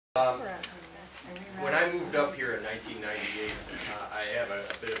When I moved up here in 1998, I have a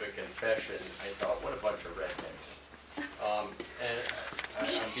bit of a confession. I thought, what a bunch of rednecks. And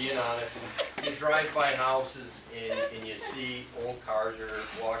I'm being honest, you drive by houses and you see old cars or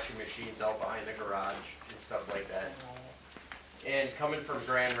washing machines out behind the garage and stuff like that. And coming from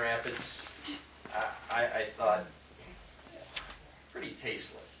Grand Rapids, I thought, pretty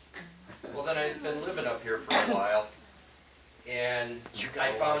tasteless. Well, then I've been living up here for a while, and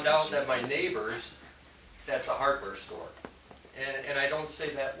I found out that my neighbors, that's a hardware store. And I don't say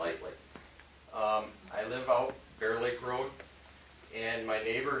that lightly. I live out Bear Lake Road, and my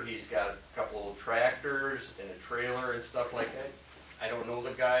neighbor, he's got a couple of tractors and a trailer and stuff like that. I don't know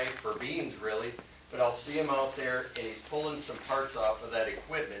the guy for beans really, but I'll see him out there and he's pulling some parts off of that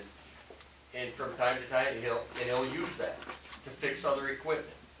equipment, and from time to time he'll use that to fix other equipment.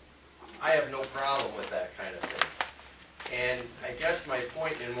 I have no problem with that kind of thing. And I guess my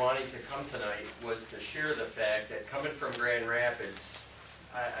point in wanting to come tonight was to share the fact that coming from Grand Rapids,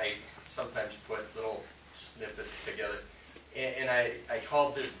 I sometimes put little snippets together, and I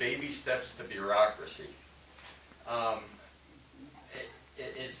called this baby steps to bureaucracy.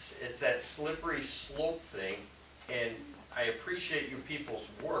 It's that slippery slope thing, and I appreciate you people's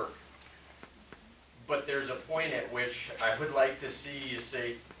work, but there's a point at which I would like to see you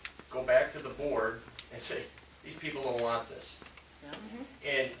say, go back to the board and say, these people don't want this.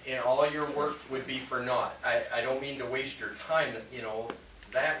 Yeah. And all your work would be for naught. I don't mean to waste your time, you know,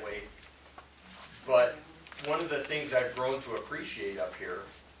 that way, but one of the things I've grown to appreciate up here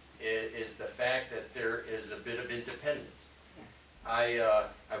is the fact that there is a bit of independence. I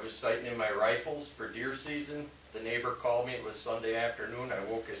was sighting in my rifles for deer season. The neighbor called me, it was Sunday afternoon,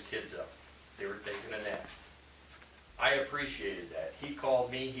 I woke his kids up. They were taking a nap. I appreciated that. He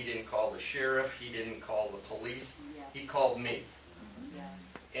called me, he didn't call the sheriff, he didn't call the police, yes. He called me.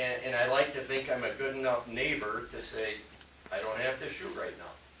 Yes. And I like to think I'm a good enough neighbor to say, I don't have to shoot right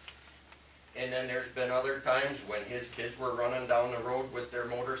now. And then there's been other times when his kids were running down the road with their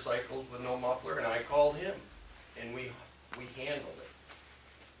motorcycles with no muffler, and I called him, and we handled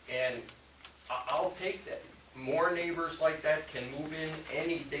it. And I'll take that. More neighbors like that can move in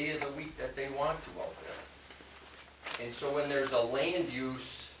any day of the week that they want to out there. And so when there's a land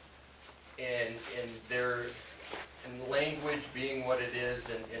use and language being what it is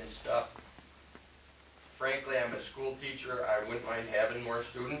and stuff, frankly, I'm a school teacher. I wouldn't mind having more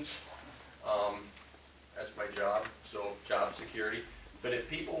students. That's my job, so job security. But if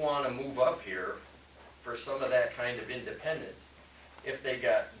people want to move up here for some of that kind of independence, if they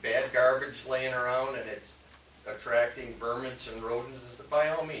got bad garbage laying around and it's attracting vermin and rodents, by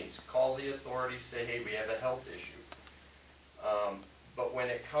all means, call the authorities, say, hey, we have a health issue. But when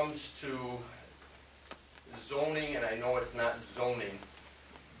it comes to zoning, and I know it's not zoning,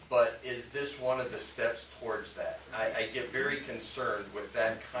 but is this one of the steps towards that? I get very concerned with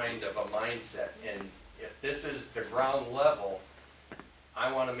that kind of a mindset, and if this is the ground level,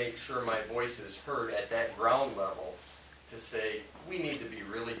 I want to make sure my voice is heard at that ground level to say, we need to be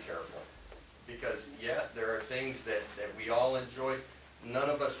really careful. Because, yeah, there are things that we all enjoy. None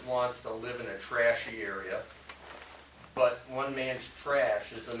of us wants to live in a trashy area, but one man's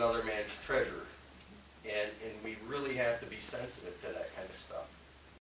trash is another man's treasure. And we really have to be sensitive to that kind of stuff.